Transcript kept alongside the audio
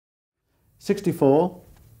64,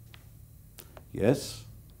 yes.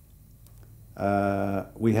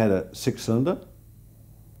 We had a 6-cylinder.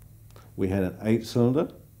 We had an 8-cylinder.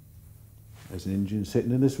 There's an engine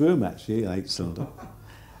sitting in this room, actually, an 8-cylinder.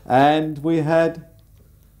 And we had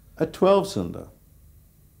a 12-cylinder.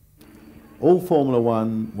 All Formula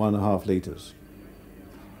 1, 1.5 litres.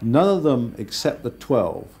 None of them, except the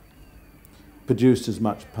 12, produced as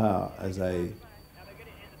much power as the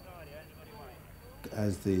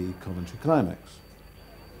Coventry Climax.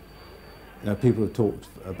 You know, people have talked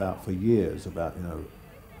about for years about, you know,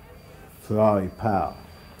 Ferrari power.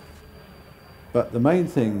 But the main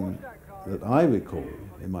thing that I recall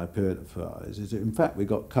in my period at Ferraris is that in fact we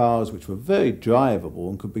got cars which were very drivable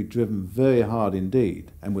and could be driven very hard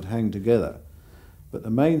indeed and would hang together. But the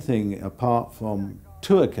main thing, apart from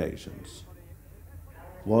 2 occasions,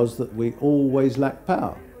 was that we always lacked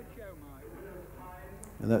power.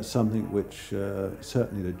 And that's something which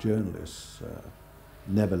certainly the journalists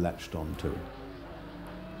never latched on to.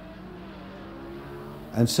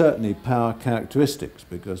 And certainly power characteristics,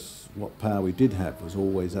 because what power we did have was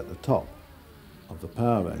always at the top of the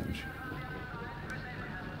power range.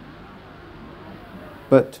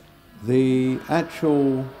 But the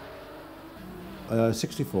actual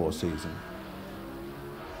 64 season,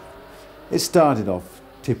 it started off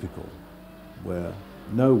typical, where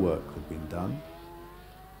no work had been done,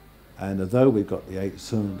 and although we got the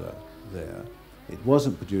 8-cylinder there, it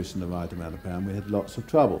wasn't producing the right amount of power, and we had lots of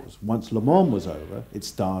troubles. Once Le Mans was over, it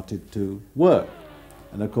started to work.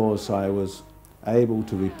 And of course, I was able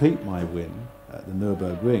to repeat my win at the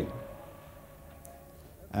Nürburgring,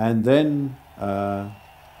 and then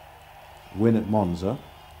win at Monza.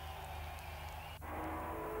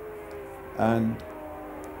 And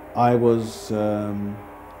I was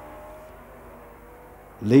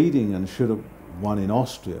leading and should have won in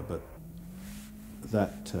Austria, but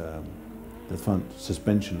that the front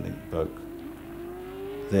suspension link broke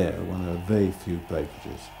there, one of the very few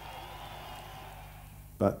breakages.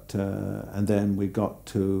 But, and then we got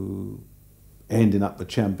to ending up the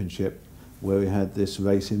championship where we had this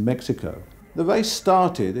race in Mexico. The race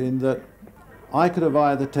started in that I could have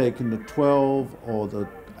either taken the 12 or the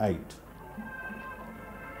 8.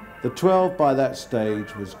 The 12 by that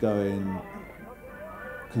stage was going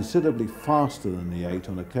considerably faster than the 8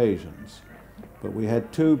 on occasions. But we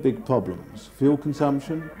had 2 big problems, fuel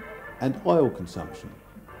consumption and oil consumption.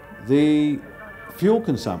 The fuel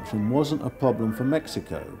consumption wasn't a problem for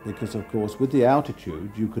Mexico because, of course, with the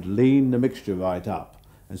altitude, you could lean the mixture right up,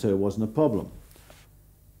 and so it wasn't a problem.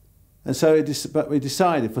 And so but we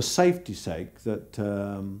decided, for safety's sake, that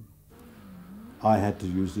I had to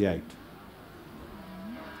use the 8.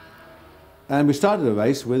 And we started a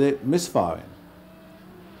race with it misfiring.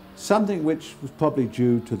 Something which was probably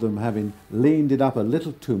due to them having leaned it up a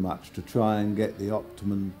little too much to try and get the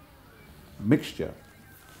optimum mixture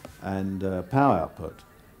and power output.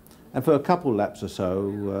 And for a couple laps or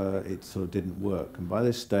so, it sort of didn't work. And by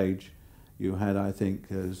this stage, you had, I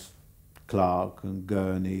think, as Clark and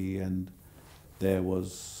Gurney, and there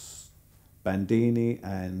was Bandini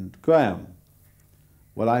and Graham.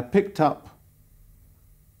 Well, I picked up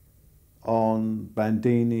on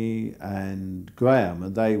Bandini and Graham,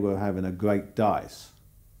 and they were having a great dice.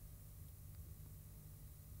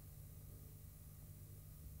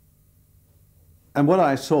 And what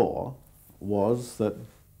I saw was that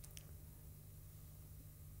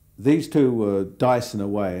these two were dicing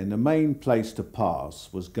away, and the main place to pass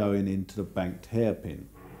was going into the banked hairpin.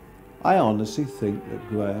 I honestly think that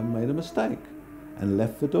Graham made a mistake and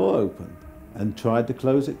left the door open and tried to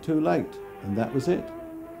close it too late, and that was it.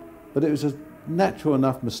 But it was a natural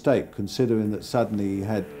enough mistake, considering that suddenly he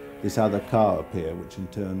had this other car appear, which in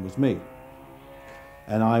turn was me.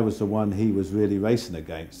 And I was the one he was really racing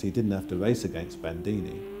against. He didn't have to race against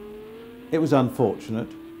Bandini. It was unfortunate,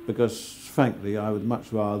 because frankly I would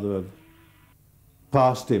much rather have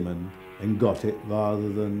passed him and got it rather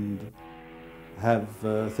than have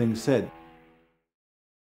things said.